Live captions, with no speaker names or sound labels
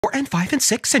4 and 5 and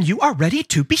 6, and you are ready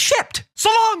to be shipped.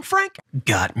 So long, Frank.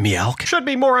 Got milk? Should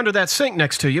be more under that sink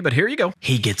next to you, but here you go.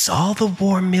 He gets all the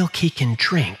warm milk he can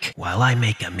drink, while I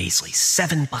make a measly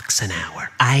 $7 an hour.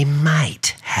 I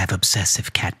might have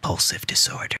obsessive cat-pulsive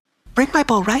disorder. Bring my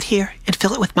bowl right here and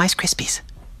fill it with Mice Krispies.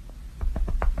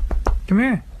 Come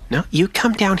here. No, you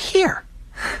come down here.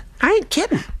 I ain't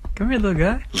kidding. Come here, little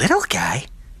guy. Little guy?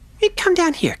 You come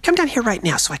down here. Come down here right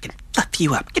now so I can fluff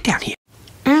you up. Get down here.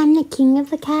 I'm the king of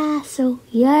the castle.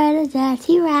 You're the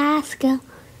dirty rascal.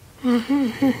 Let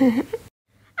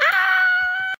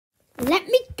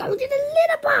me go to the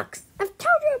litter box. I've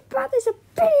told you about this a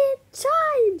billion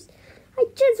times. I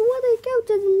just want to go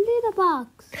to the litter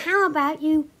box. How about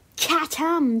you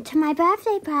to my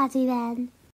birthday party then?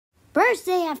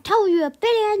 Birthday, I've told you a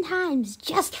billion times.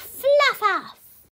 Just fluff off.